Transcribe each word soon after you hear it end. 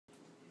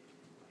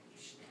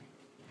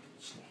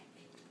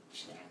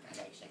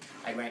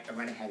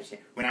want to have a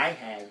snack. When I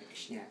have a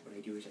snack, what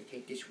I do is I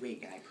take this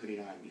wig and I put it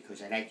on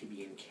because I like to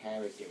be in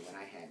character when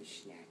I have a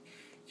snack.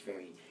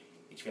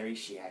 It's very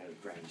Seattle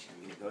brunch.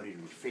 I'm going to go to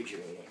the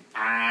refrigerator.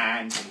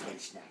 I'm going to get a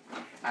snack.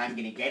 I'm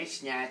going to get a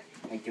snack.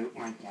 I don't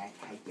want that.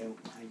 I don't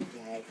want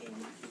that.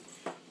 And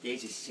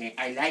there's a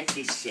I like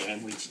this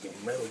sandwich the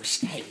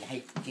most. I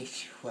like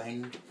this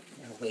one.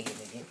 Oh, wait a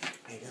minute.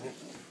 I don't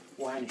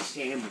want a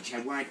sandwich. I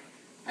want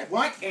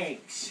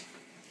eggs.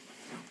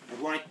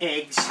 I want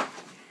eggs.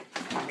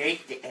 I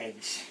make the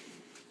eggs.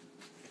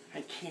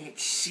 I can't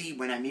see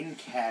when I'm in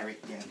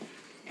character.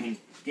 And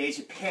there's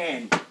a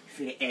pan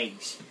for the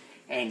eggs.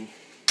 And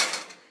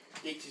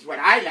this is what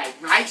I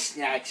like my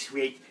snacks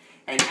with.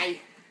 And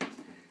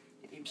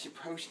I'm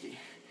supposed to...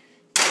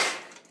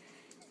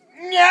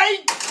 Why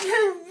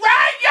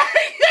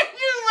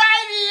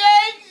the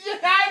eggs?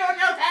 I don't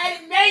know how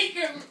to make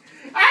them.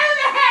 I don't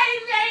know how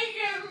to make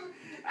them.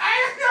 I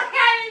don't know